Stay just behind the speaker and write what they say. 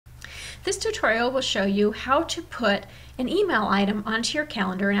This tutorial will show you how to put an email item onto your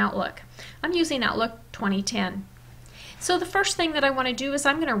calendar in Outlook. I'm using Outlook 2010. So the first thing that I want to do is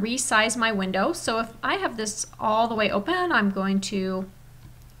I'm going to resize my window. So if I have this all the way open, I'm going to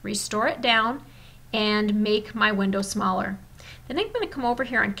restore it down and make my window smaller. Then I'm going to come over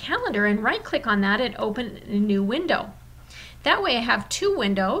here on Calendar and right click on that and open a new window. That way I have two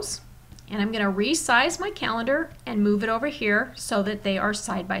windows, and I'm going to resize my calendar and move it over here so that they are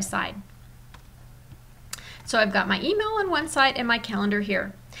side by side. So I've got my email on one side and my calendar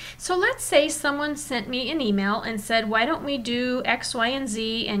here. So let's say someone sent me an email and said, why don't we do X, Y, and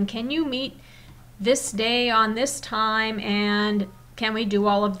Z, and can you meet this day on this time, and can we do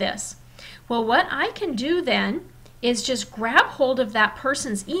all of this? Well, what I can do then is just grab hold of that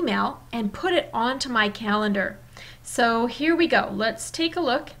person's email and put it onto my calendar. So here we go. Let's take a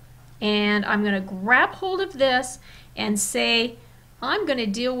look, and I'm going to grab hold of this and say I'm going to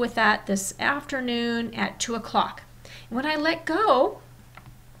deal with that this afternoon at 2 o'clock. When I let go,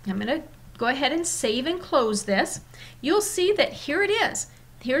 I'm going to go ahead and save and close this. You'll see that here it is.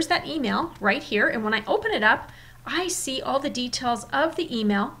 Here's that email right here, and when I open it up, I see all the details of the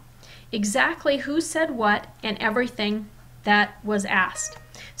email, exactly who said what, and everything that was asked.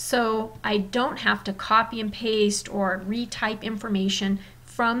 So I don't have to copy and paste or retype information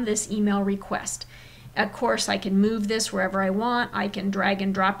from this email request. Of course, I can move this wherever I want. I can drag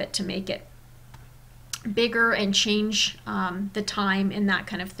and drop it to make it bigger and change the time and that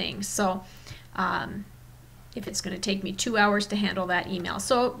kind of thing. So if it's going to take me 2 hours to handle that email.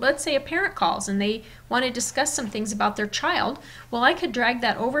 So let's say a parent calls and they want to discuss some things about their child. Well, I could drag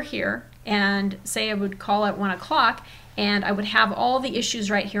that over here and say I would call at 1 o'clock, and I would have all the issues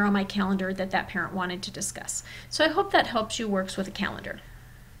right here on my calendar that that parent wanted to discuss. So I hope that helps you works with a calendar.